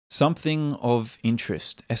Something of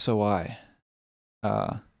interest, SOI.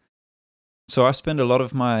 So I spend a lot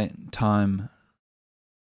of my time,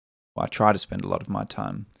 I try to spend a lot of my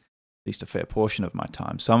time, at least a fair portion of my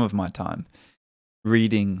time, some of my time,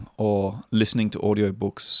 reading or listening to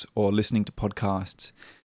audiobooks or listening to podcasts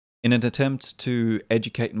in an attempt to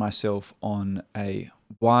educate myself on a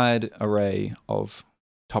wide array of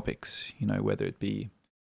topics, whether it be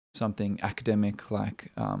something academic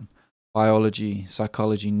like biology,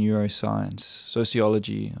 psychology, neuroscience,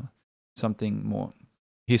 sociology, or something more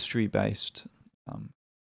history-based,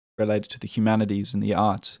 related to the humanities and the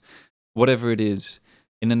arts, whatever it is,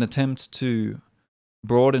 in an attempt to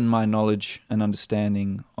broaden my knowledge and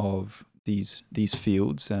understanding of these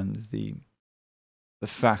fields and the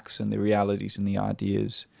facts and the realities and the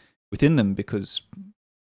ideas within them, because I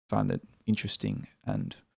find that interesting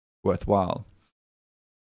and worthwhile.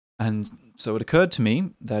 And so it occurred to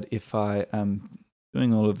me that if I am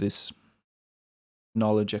doing all of this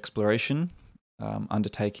knowledge exploration,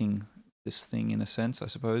 undertaking this thing in a sense, I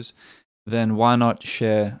suppose, then why not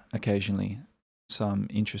share occasionally some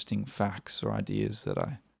interesting facts or ideas that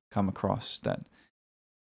I come across that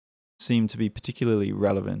seem to be particularly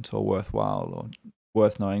relevant or worthwhile or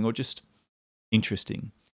worth knowing or just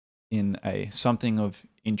interesting in a something of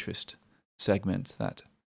interest segment that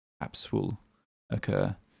perhaps will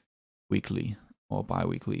occur weekly or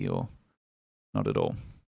bi-weekly or not at all.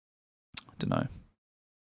 I don't know.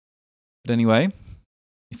 But anyway,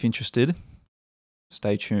 if interested,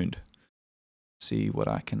 stay tuned. See what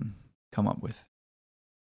I can come up with.